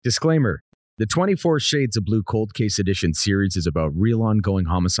Disclaimer. The 24 Shades of Blue Cold Case Edition series is about real ongoing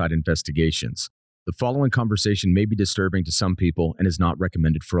homicide investigations. The following conversation may be disturbing to some people and is not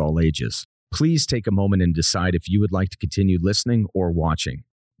recommended for all ages. Please take a moment and decide if you would like to continue listening or watching.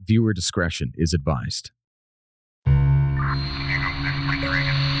 Viewer discretion is advised.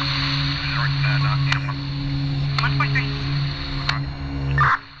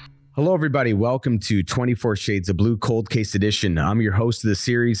 Hello, everybody. Welcome to 24 Shades of Blue Cold Case Edition. I'm your host of the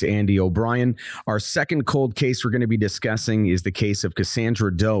series, Andy O'Brien. Our second cold case we're going to be discussing is the case of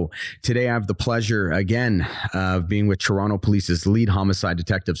Cassandra Doe. Today, I have the pleasure, again, of being with Toronto Police's lead homicide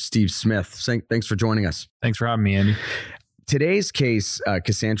detective, Steve Smith. Thanks for joining us. Thanks for having me, Andy. Today's case,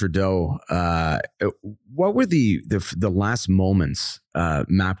 Cassandra Doe, what were the last moments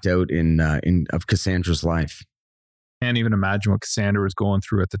mapped out of Cassandra's life? Can't even imagine what Cassandra was going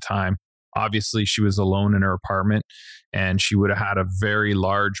through at the time. Obviously, she was alone in her apartment, and she would have had a very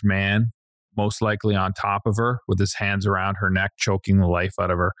large man, most likely on top of her, with his hands around her neck, choking the life out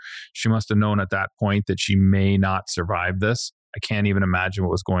of her. She must have known at that point that she may not survive this. I can't even imagine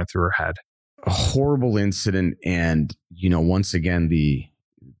what was going through her head. A horrible incident, and once again, the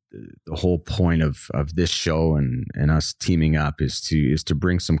whole point of this show and us teaming up is to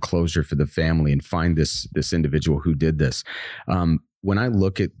bring some closure for the family and find this individual who did this. When I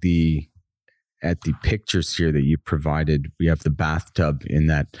look at the pictures here that you provided, we have the bathtub in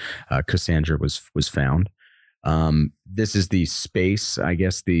that Cassandra was found. This is the space, I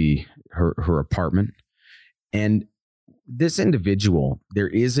guess, her apartment, and this individual, there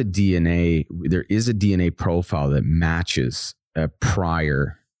is a DNA profile that matches a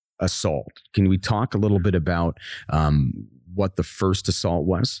prior assault. Can we talk a little bit about what the first assault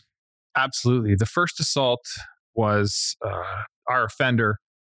was? Absolutely. The first assault was our offender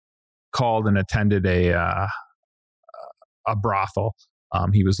called and attended a brothel.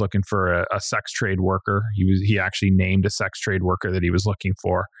 He was looking for a sex trade worker. He actually named a sex trade worker that he was looking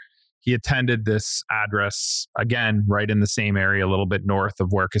for. He attended this address, again, right in the same area, a little bit north of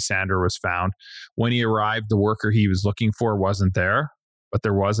where Cassandra was found. When he arrived, the worker he was looking for wasn't there, but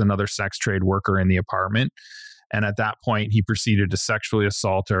there was another sex trade worker in the apartment. And at that point, he proceeded to sexually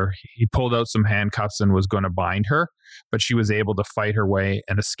assault her. He pulled out some handcuffs and was going to bind her, but she was able to fight her way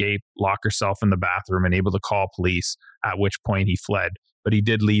and escape, lock herself in the bathroom, and able to call police, at which point he fled. But he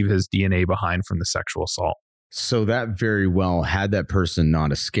did leave his DNA behind from the sexual assault. So that very well, had that person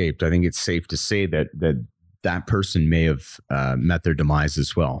not escaped, I think it's safe to say that person may have met their demise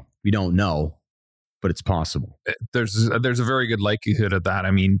as well. We don't know, but it's possible. There's a very good likelihood of that.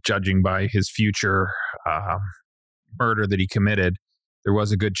 I mean, judging by his future murder that he committed, there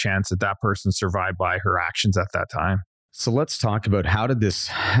was a good chance that person survived by her actions at that time. So let's talk about how did this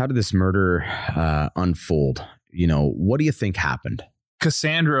murder unfold? What do you think happened?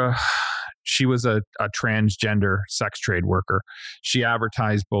 Cassandra, she was a transgender sex trade worker. She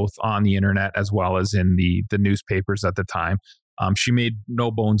advertised both on the internet as well as in the newspapers at the time. She made no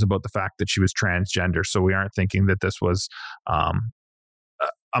bones about the fact that she was transgender. So we aren't thinking that this was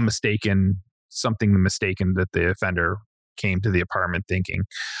something mistaken that the offender came to the apartment thinking.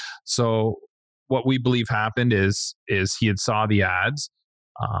 So what we believe happened is he had saw the ads.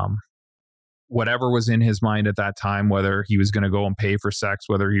 Whatever was in his mind at that time, whether he was going to go and pay for sex,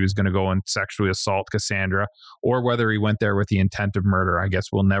 whether he was going to go and sexually assault Cassandra, or whether he went there with the intent of murder, I guess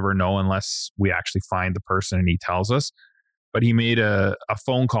we'll never know unless we actually find the person and he tells us. But he made a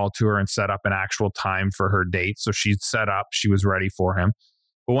phone call to her and set up an actual time for her date. So she'd set up, she was ready for him.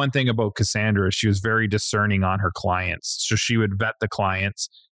 But one thing about Cassandra is she was very discerning on her clients. So she would vet the clients.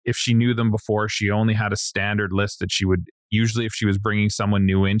 If she knew them before, she only had a standard list that she would, usually if she was bringing someone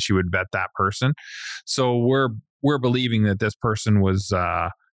new in, she would vet that person. So we're believing that this person was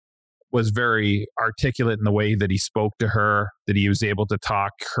very articulate in the way that he spoke to her, that he was able to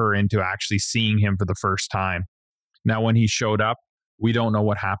talk her into actually seeing him for the first time. Now, when he showed up, we don't know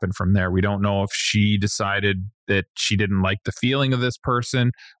what happened from there. We don't know if she decided that she didn't like the feeling of this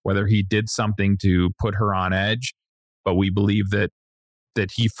person, whether he did something to put her on edge, but we believe that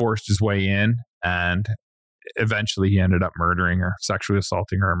he forced his way in and eventually he ended up murdering her, sexually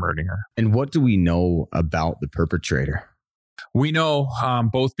assaulting her and murdering her. And what do we know about the perpetrator? We know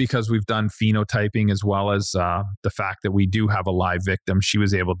both because we've done phenotyping as well as the fact that we do have a live victim. She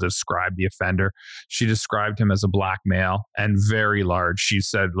was able to describe the offender. She described him as a black male and very large. She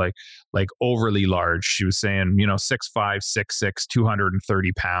said like overly large. She was saying, 6'5", 6'6",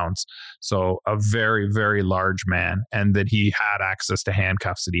 230 pounds. So a very, very large man, and that he had access to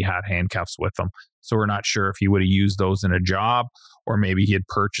handcuffs, that he had handcuffs with him. So we're not sure if he would have used those in a job, or maybe he had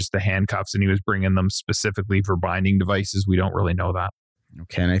purchased the handcuffs and he was bringing them specifically for binding devices. We don't really know that.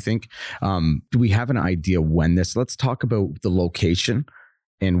 Okay. And I think, do we have an idea when let's talk about the location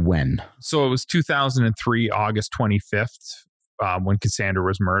and when. So it was 2003, August 25th, when Cassandra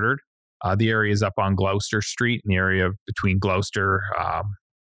was murdered. The area is up on Gloucester Street, in the area between Gloucester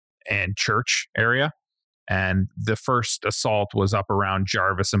and Church area. And the first assault was up around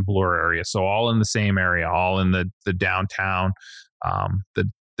Jarvis and Bloor area. So all in the same area, all in the downtown,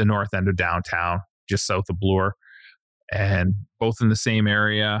 the north end of downtown, just south of Bloor, and both in the same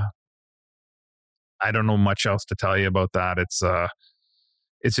area. I don't know much else to tell you about that.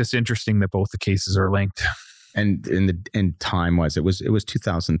 It's just interesting that both the cases are linked. And time was it was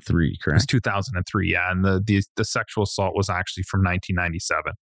 2003, correct? It was 2003, yeah. And the sexual assault was actually from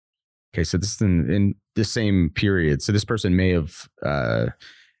 1997. Okay, so this is in the same period. So this person may have,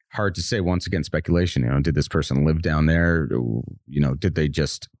 hard to say, once again, speculation, did this person live down there? Did they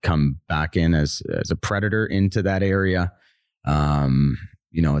just come back in as a predator into that area?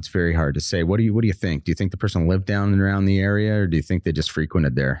 It's very hard to say. What do you think? Do you think the person lived down and around the area, or do you think they just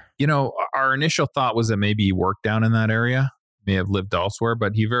frequented there? Our initial thought was that maybe he worked down in that area, may have lived elsewhere,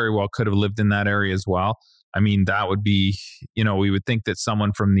 but he very well could have lived in that area as well. I mean, that would be, we would think that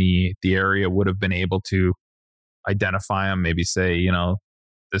someone from the area would have been able to identify him, maybe say,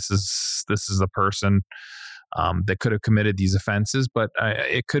 this is the person that could have committed these offenses, but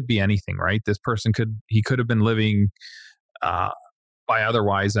it could be anything, right? This person could have been living by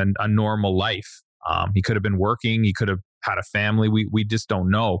otherwise a normal life. He could have been working. He could have had a family. We just don't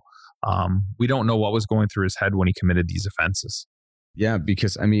know. We don't know what was going through his head when he committed these offenses. Yeah,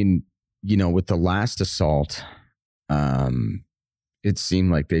 because with the last assault, it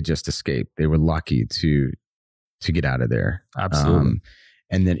seemed like they just escaped. They were lucky to get out of there. Absolutely.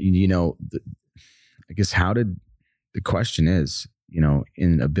 And then, I guess the question is,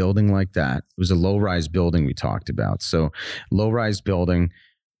 in a building like that, it was a low-rise building we talked about. So low-rise building,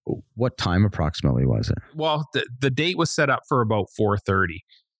 what time approximately was it? Well, the date was set up for about 4:30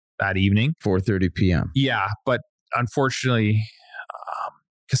 that evening. 4:30 p.m. Yeah, but unfortunately,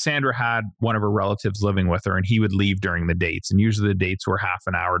 Cassandra had one of her relatives living with her, and he would leave during the dates. And usually the dates were half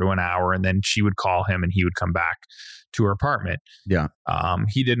an hour to an hour, and then she would call him and he would come back to her apartment. Yeah.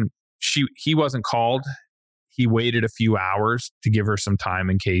 He wasn't called. He waited a few hours to give her some time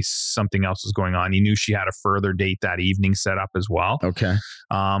in case something else was going on. He knew she had a further date that evening set up as well. Okay.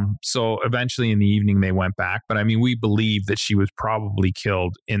 So eventually in the evening they went back, but we believe that she was probably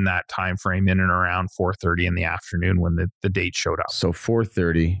killed in that time frame, in and around 4:30 in the afternoon when the date showed up. So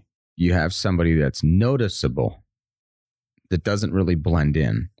 4:30, you have somebody that's noticeable, that doesn't really blend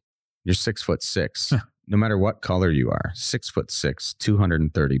in. You're 6'6", no matter what color you are. 6'6",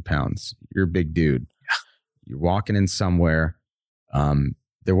 230 pounds. You're a big dude. You're walking in somewhere.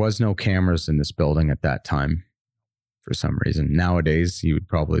 There was no cameras in this building at that time for some reason. Nowadays, you would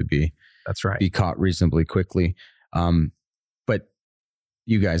probably be caught reasonably quickly. But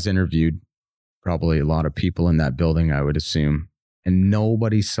you guys interviewed probably a lot of people in that building, I would assume. And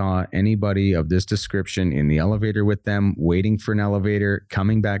nobody saw anybody of this description in the elevator with them, waiting for an elevator,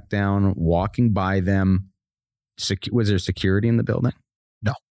 coming back down, walking by them. Was there security in the building?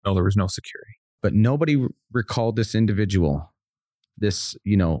 No, there was no security. But nobody recalled this individual, this,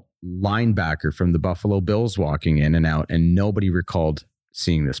 linebacker from the Buffalo Bills walking in and out, and nobody recalled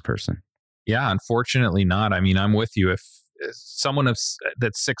seeing this person. Yeah, unfortunately not. I'm with you. If someone that's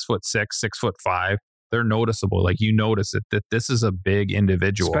 6'6", 6'5", they're noticeable. Like, you notice that this is a big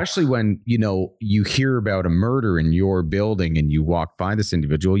individual. Especially when, you hear about a murder in your building and you walk by this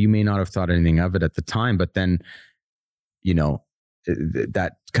individual, you may not have thought anything of it at the time, but then,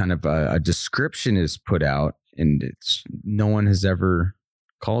 that kind of a description is put out, and no one has ever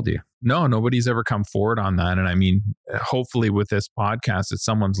called you. No, nobody's ever come forward on that. And hopefully with this podcast, that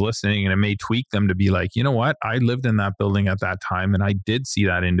someone's listening and it may tweak them to be like, you know what? I lived in that building at that time and I did see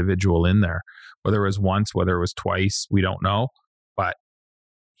that individual in there. Whether it was once, whether it was twice, we don't know. But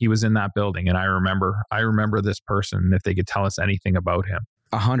he was in that building, and I remember this person, if they could tell us anything about him.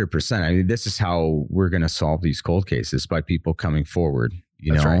 100%. This is how we're going to solve these cold cases, by people coming forward,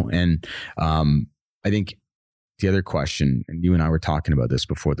 That's right. And I think the other question, and you and I were talking about this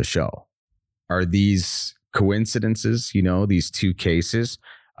before the show, are these coincidences, these two cases?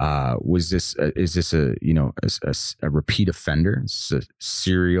 Is this a repeat offender? Is this a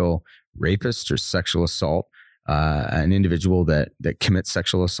serial rapist or sexual assault? An individual that commits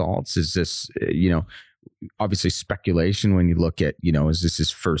sexual assaults? Is this, obviously speculation when you look at, is this his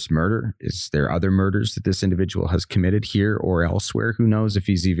first murder? Is there other murders that this individual has committed here or elsewhere? Who knows if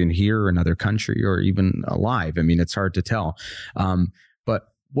he's even here or another country or even alive? It's hard to tell. But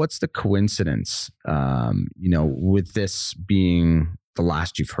what's the coincidence, with this being the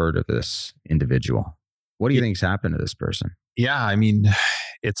last you've heard of this individual? What do you think's happened to this person? Yeah, I mean,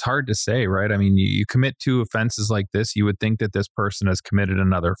 it's hard to say, right? I mean, you commit 2 offenses like this, you would think that this person has committed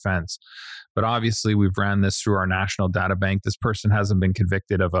another offense. But obviously, we've ran this through our national data bank. This person hasn't been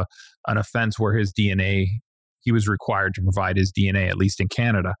convicted of an offense where his DNA, he was required to provide his DNA, at least in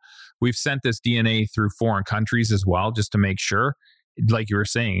Canada. We've sent this DNA through foreign countries as well, just to make sure, like you were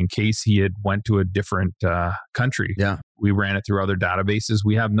saying, in case he had went to a different country. Yeah. We ran it through other databases.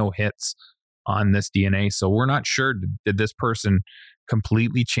 We have no hits on this DNA. So we're not sure, did this person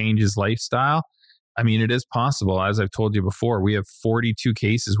completely change his lifestyle? I mean, it is possible. As I've told you before, we have 42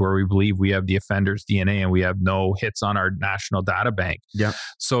 cases where we believe we have the offender's DNA and we have no hits on our national data bank. Yeah.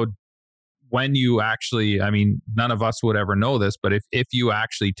 So when you actually, I mean, none of us would ever know this, but if you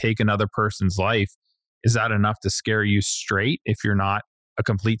actually take another person's life, is that enough to scare you straight if you're not a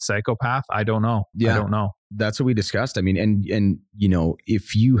complete psychopath? I don't know. Yeah. I don't know. That's what we discussed. I mean, and you know,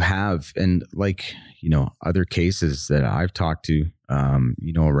 if you have, and like, you know, other cases that I've talked to,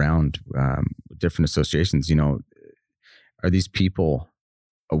 you know, around different associations, you know, are these people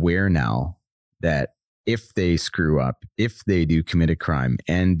aware now that if they screw up, if they do commit a crime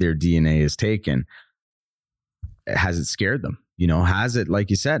and their DNA is taken, has it scared them? You know, has it, like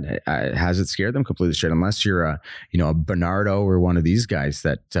you said, has it scared them completely straight? Unless you're a, you know, a Bernardo or one of these guys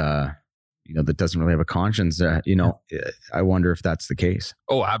that, you know, that doesn't really have a conscience, you know, I wonder if that's the case.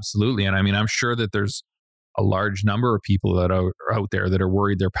 Oh, absolutely. And I mean, I'm sure that there's a large number of people that are out there that are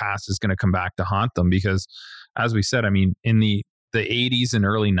worried their past is going to come back to haunt them because, as we said, I mean, in the 80s and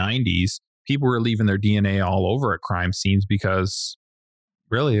early 90s, people were leaving their DNA all over at crime scenes because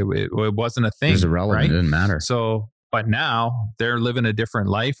really it wasn't a thing. It was irrelevant. Right? It didn't matter. So, but now they're living a different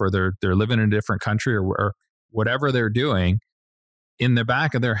life, or they're living in a different country, or whatever they're doing. In the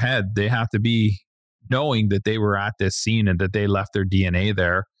back of their head, they have to be knowing that they were at this scene and that they left their DNA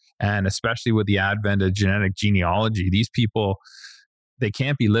there. And especially with the advent of genetic genealogy, these people, they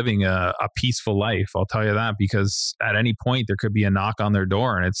can't be living a peaceful life. I'll tell you that, because at any point there could be a knock on their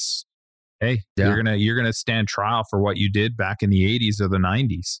door and it's, hey, you're gonna stand trial for what you did back in the 80s or the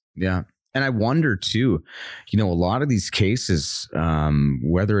 90s. Yeah. And I wonder too, you know, a lot of these cases,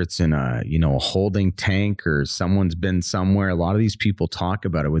 whether it's in a, you know, a holding tank or someone's been somewhere, a lot of these people talk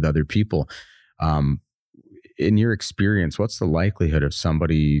about it with other people. In your experience, what's the likelihood of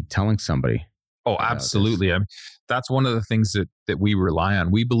somebody telling somebody? Oh, absolutely. I mean, that's one of the things that we rely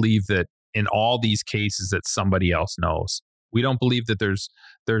on. We believe that in all these cases that somebody else knows. We don't believe that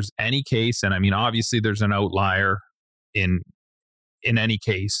there's any case, and I mean, obviously there's an outlier in any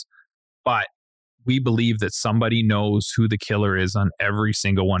case, but we believe that somebody knows who the killer is on every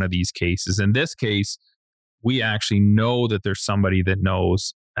single one of these cases. In this case, we actually know that there's somebody that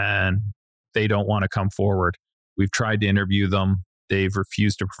knows and they don't want to come forward. We've tried to interview them. They've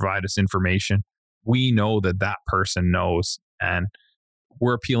refused to provide us information. We know that that person knows, and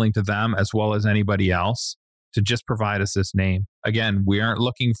we're appealing to them as well as anybody else to just provide us this name. Again, we aren't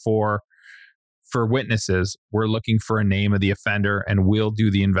looking for witnesses. We're looking for a name of the offender, and we'll do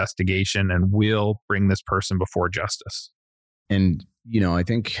the investigation and we'll bring this person before justice. And, you know, I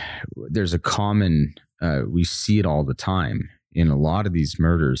think there's a common, we see it all the time in a lot of these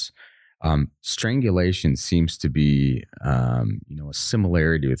murders. Strangulation seems to be, you know, a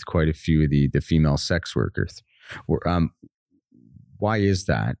similarity with quite a few of the female sex workers. Why is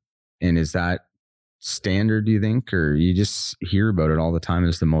that? And is that standard, do you think, or you just hear about it all the time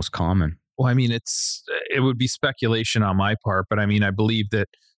as the most common? Well, I mean, it would be speculation on my part, but I mean, I believe that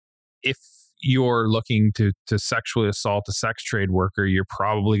if you're looking to sexually assault a sex trade worker, you're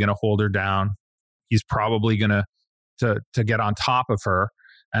probably going to hold her down. He's probably going to get on top of her.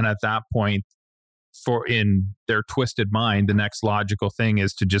 And at that point, in their twisted mind, the next logical thing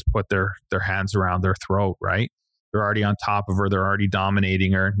is to just put their hands around their throat, right? They're already on top of her. They're already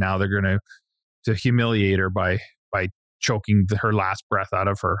dominating her. Now they're going to humiliate her by choking her last breath out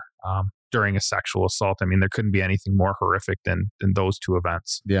of her during a sexual assault. I mean, there couldn't be anything more horrific than those two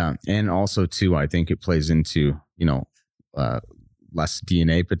events. Yeah. And also too, I think it plays into, you know, less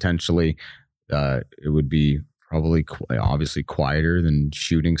DNA potentially. It would be probably obviously quieter than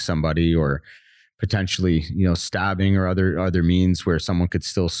shooting somebody, or potentially, you know, stabbing or other means where someone could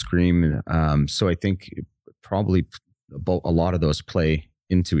still scream. So I think probably a lot of those play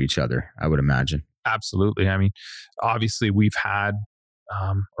into each other, I would imagine. Absolutely. I mean, obviously we've had,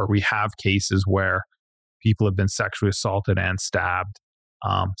 or we have cases where people have been sexually assaulted and stabbed,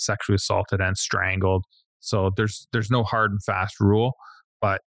 sexually assaulted and strangled. So there's no hard and fast rule,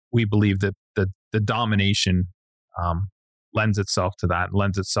 but we believe that the domination lends itself to that,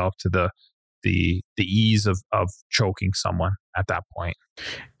 lends itself to the the ease of choking someone at that point.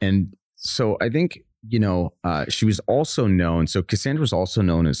 And so I think, she was also known. So Cassandra was also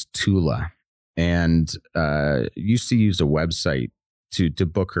known as Tula, and used to use a website to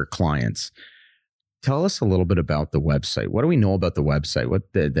book her clients. Tell us a little bit about the website. What do we know about the website?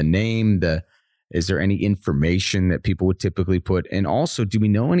 What the name, is there any information that people would typically put? And also, do we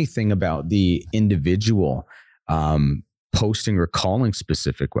know anything about the individual posting or calling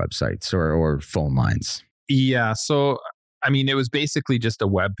specific websites or phone lines? Yeah. So, I mean, it was basically just a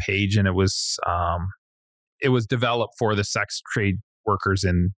web page, and it was developed for the sex trade workers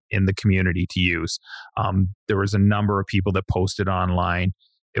in the community to use. There was a number of people that posted online.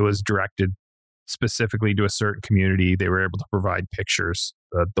 It was directed specifically to a certain community. They were able to provide pictures.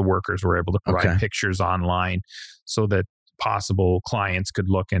 The workers were able to provide pictures online so that possible clients could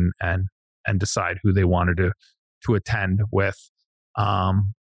look and decide who they wanted to attend with.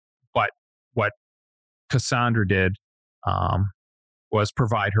 But what Cassandra did was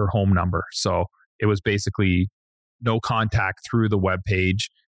provide her home number. So it was basically no contact through the web page.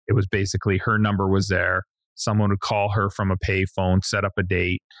 It was basically her number was there. Someone would call her from a pay phone, set up a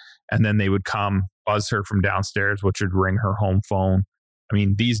date, and then they would come buzz her from downstairs, which would ring her home phone. I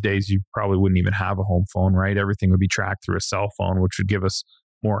mean, these days you probably wouldn't even have a home phone, right? Everything would be tracked through a cell phone, which would give us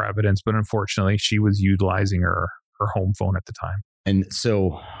more evidence. But unfortunately, she was utilizing her home phone at the time. And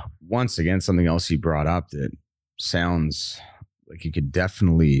so once again, something else you brought up that sounds like you could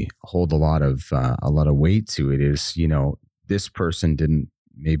definitely hold a lot of weight to it is, this person didn't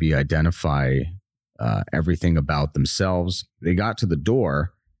maybe identify everything about themselves. They got to the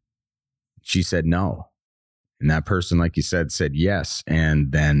door. She said no. And that person, like you said yes.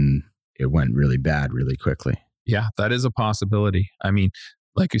 And then it went really bad really quickly. Yeah, that is a possibility. I mean,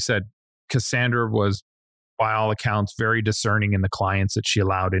 like you said, Cassandra was, by all accounts, very discerning in the clients that she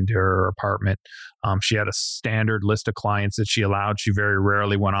allowed into her apartment. She had a standard list of clients that she allowed. She very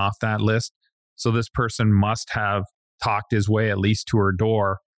rarely went off that list. So this person must have talked his way at least to her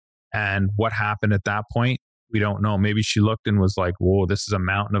door. And what happened at that point, we don't know. Maybe she looked and was like, whoa, this is a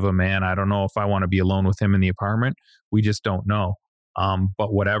mountain of a man. I don't know if I want to be alone with him in the apartment. We just don't know.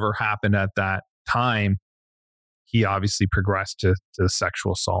 But whatever happened at that time, he obviously progressed to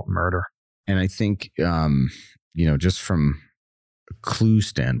sexual assault and murder. And I think, just from a clue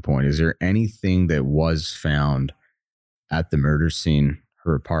standpoint, is there anything that was found at the murder scene,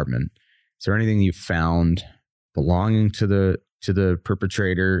 her apartment? Is there anything you found belonging to the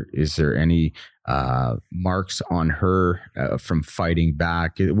perpetrator? Is there any marks on her from fighting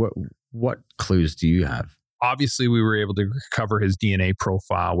back? What clues do you have? Obviously, we were able to recover his DNA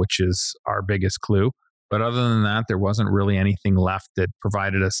profile, which is our biggest clue. But other than that, there wasn't really anything left that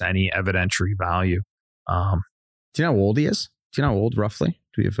provided us any evidentiary value. Do you know how old he is? Do you know how old roughly?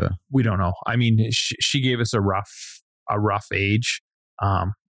 Do you have We don't know. I mean, she gave us a rough age,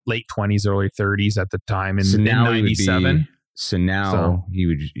 late 20s, early 30s at the time in 97. So now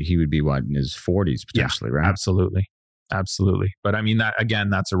he would be what, in his 40s potentially, right? Absolutely. But I mean,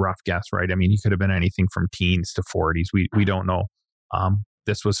 that's a rough guess, right? I mean, he could have been anything from teens to 40s. We don't know.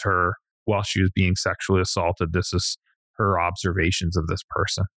 This was her while she was being sexually assaulted. This is her observations of this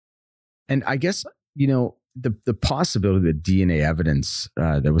person. And I guess, the possibility that DNA evidence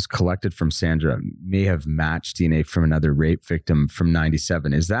that was collected from Sandra may have matched DNA from another rape victim from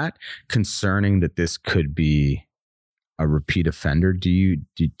 97. Is that concerning that this could be a repeat offender? Do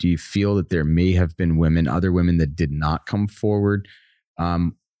you feel that there may have been other women that did not come forward?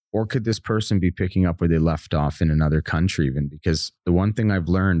 Or could this person be picking up where they left off in another country even? Because the one thing I've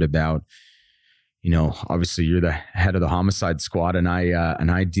learned about, obviously you're the head of the homicide squad, and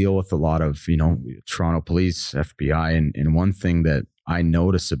I deal with a lot of, Toronto police, FBI. And one thing that I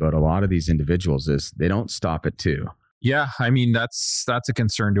notice about a lot of these individuals is they don't stop at 2. Yeah. I mean, that's a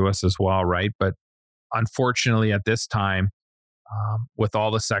concern to us as well. Right. But unfortunately at this time, with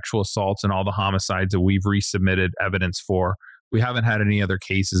all the sexual assaults and all the homicides that we've resubmitted evidence for, we haven't had any other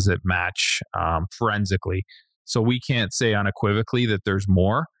cases that match forensically. So we can't say unequivocally that there's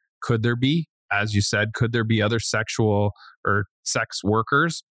more. Could there be? As you said, could there be other sexual or sex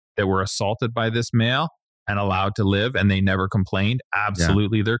workers that were assaulted by this male and allowed to live and they never complained?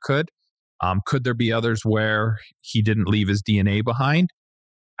 Absolutely, There could. Could there be others where he didn't leave his DNA behind?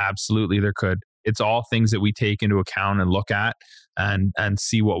 Absolutely, there could. It's all things that we take into account and look at and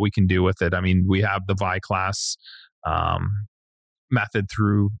see what we can do with it. I mean, we have the VI-class method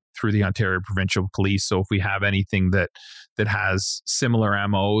through the Ontario Provincial Police. So if we have anything that has similar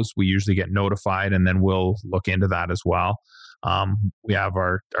MOs, we usually get notified, and then we'll look into that as well. We have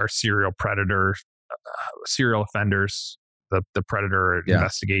our serial offenders, the predator Yeah.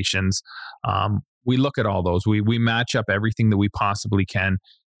 investigations. We look at all those. We match up everything that we possibly can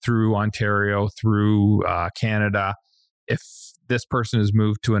through Ontario, through Canada. If this person has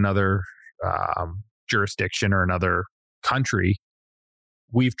moved to another jurisdiction or another country,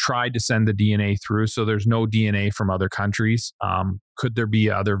 we've tried to send the DNA through, so there's no DNA from other countries. Could there be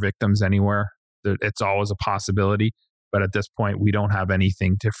other victims anywhere? It's always a possibility, but at this point, we don't have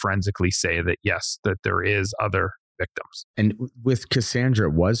anything to forensically say that yes, that there is other victims. And with Cassandra,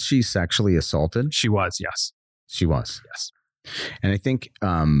 was she sexually assaulted? She was, yes. She was. Yes. And I think,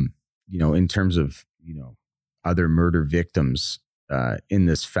 in terms of, other murder victims in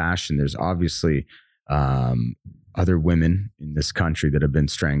this fashion, there's obviously other women in this country that have been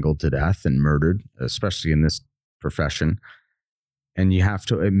strangled to death and murdered, especially in this profession. And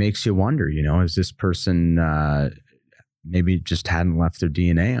it makes you wonder, is this person maybe just hadn't left their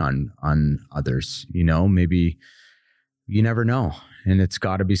DNA on others? Maybe you never know. And it's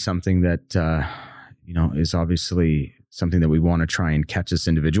got to be something that, is obviously something that we want to try and catch this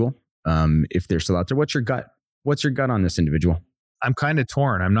individual. If they're still out there, what's your gut? What's your gut on this individual? I'm kind of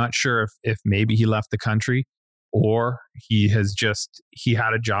torn. I'm not sure if maybe he left the country or he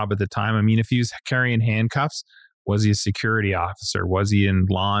had a job at the time. I mean, if he was carrying handcuffs, was he a security officer? Was he in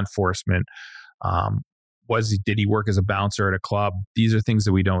law enforcement? Did he work as a bouncer at a club? These are things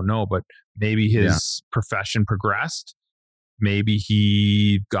that we don't know, but maybe his profession progressed. Maybe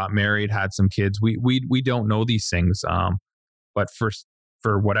he got married, had some kids. We don't know these things. But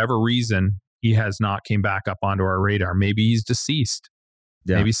for whatever reason, he has not came back up onto our radar. Maybe he's deceased.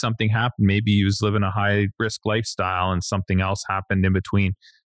 Yeah. Maybe something happened. Maybe he was living a high risk lifestyle and something else happened in between.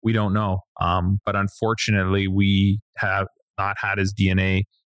 We don't know. But unfortunately, we have not had his DNA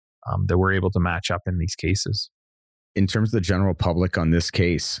that we're able to match up in these cases. In terms of the general public on this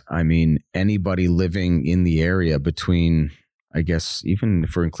case, I mean, anybody living in the area between, I guess, even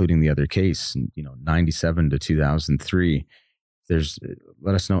if we're including the other case, 97 to 2003,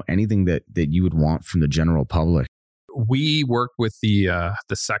 let us know anything that you would want from the general public. We worked with the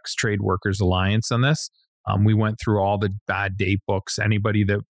Sex Trade Workers Alliance on this. We went through all the bad date books. Anybody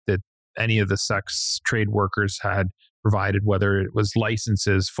that any of the sex trade workers had provided, whether it was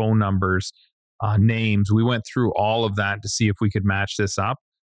licenses, phone numbers, names. We went through all of that to see if we could match this up.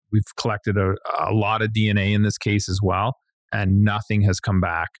 We've collected a lot of DNA in this case as well, and nothing has come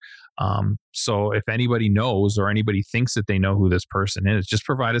back. So if anybody knows or anybody thinks that they know who this person is, just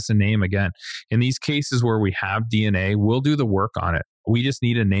provide us a name. Again, in these cases where we have DNA, we'll do the work on it. We just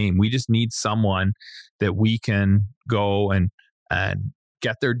need a name. We just need someone that we can go and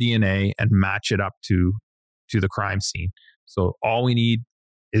get their DNA and match it up to the crime scene. So all we need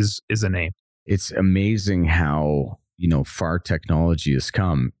is a name. It's amazing how, far technology has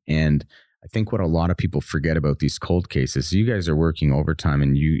come. And I think what a lot of people forget about these cold cases, you guys are working overtime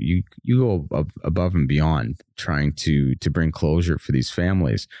and you go above and beyond trying to bring closure for these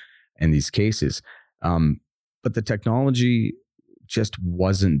families and these cases. But the technology just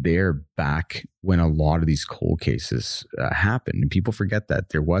wasn't there back when a lot of these cold cases happened. And people forget that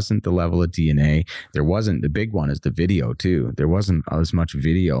there wasn't the level of DNA. There wasn't, the big one is the video too. There wasn't as much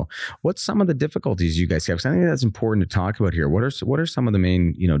video. What's some of the difficulties you guys have? Because I think that's important to talk about here. What are some of the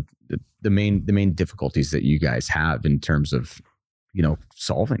main, the main difficulties that you guys have in terms of,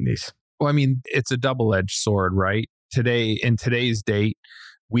 solving these? Well, I mean, it's a double-edged sword, right? In today's date,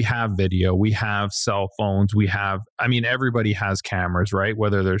 we have video, we have cell phones, everybody has cameras, right?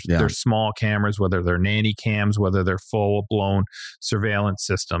 Whether they're small cameras, whether they're nanny cams, whether they're full-blown surveillance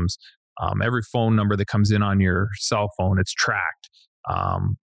systems. Every phone number that comes in on your cell phone, it's tracked.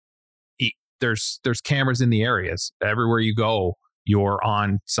 There's cameras in the areas. Everywhere you go, you're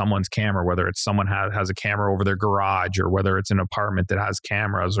on someone's camera, whether it's someone has a camera over their garage or whether it's an apartment that has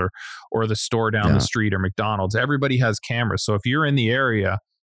cameras or the store down the street or McDonald's. Everybody has cameras. So if you're in the area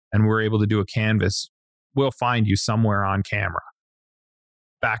and we're able to do a canvas, we'll find you somewhere on camera.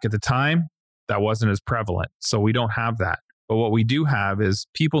 Back at the time, that wasn't as prevalent. So we don't have that. But what we do have is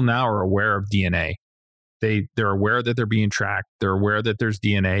people now are aware of DNA. They're aware that they're being tracked. They're aware that there's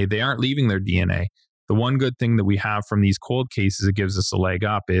DNA. They aren't leaving their DNA. The one good thing that we have from these cold cases that gives us a leg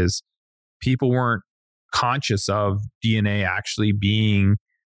up is people weren't conscious of DNA actually being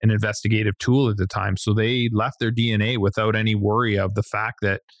an investigative tool at the time. So they left their DNA without any worry of the fact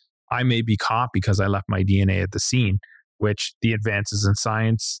that I may be caught because I left my DNA at the scene, which the advances in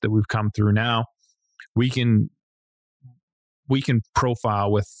science that we've come through now, we can profile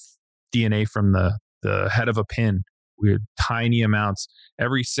with DNA from the head of a pin. We're tiny amounts.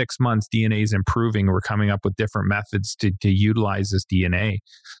 Every 6 months, DNA is improving. We're coming up with different methods to utilize this DNA.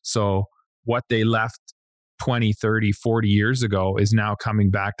 So what they left 20, 30, 40 years ago is now coming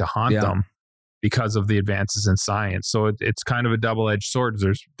back to haunt them because of the advances in science. So it's kind of a double-edged sword.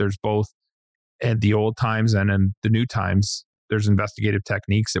 There's both at the old times and in the new times, there's investigative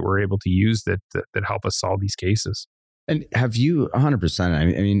techniques that we're able to use that help us solve these cases. And have you 100%? I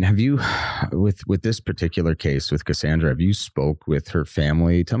mean, have you with this particular case with Cassandra? Have you spoke with her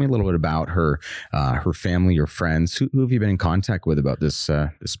family? Tell me a little bit about her family, your friends. Who have you been in contact with about this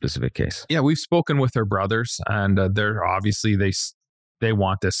specific case? Yeah, we've spoken with her brothers, and they're obviously they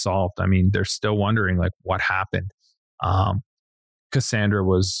want this solved. I mean, they're still wondering like what happened. Cassandra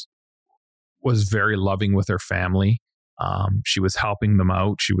was very loving with her family. She was helping them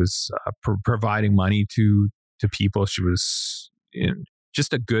out. She was providing money to people. She was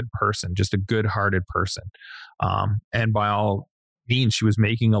just a good person, just a good-hearted person. And by all means, she was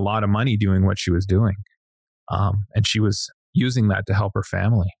making a lot of money doing what she was doing. And she was using that to help her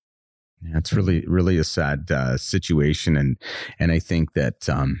family. Yeah, it's really, really a sad situation. And I think that,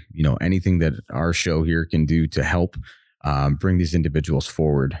 anything that our show here can do to help bring these individuals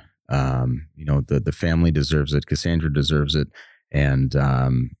forward, the family deserves it. Cassandra deserves it. And,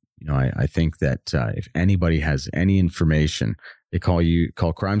 I think that if anybody has any information, they call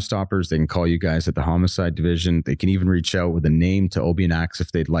Crime Stoppers. They can call you guys at the Homicide Division. They can even reach out with a name to Obion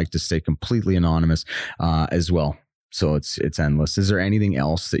if they'd like to stay completely anonymous as well. So it's endless. Is there anything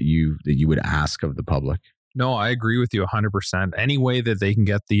else that you would ask of the public? No, I agree with you 100%. Any way that they can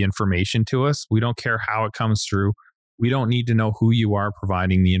get the information to us, we don't care how it comes through. We don't need to know who you are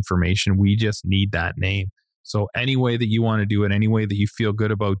providing the information. We just need that name. So any way that you want to do it, any way that you feel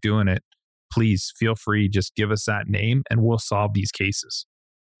good about doing it, please feel free. Just give us that name and we'll solve these cases.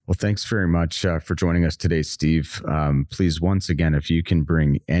 Well, thanks very much for joining us today, Steve. Please, once again, if you can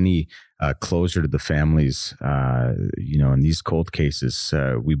bring any closure to the families, in these cold cases,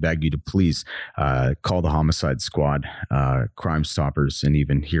 we beg you to please call the Homicide Squad, Crime Stoppers, and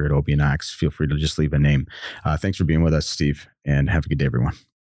even here at Obion Axe, feel free to just leave a name. Thanks for being with us, Steve, and have a good day, everyone.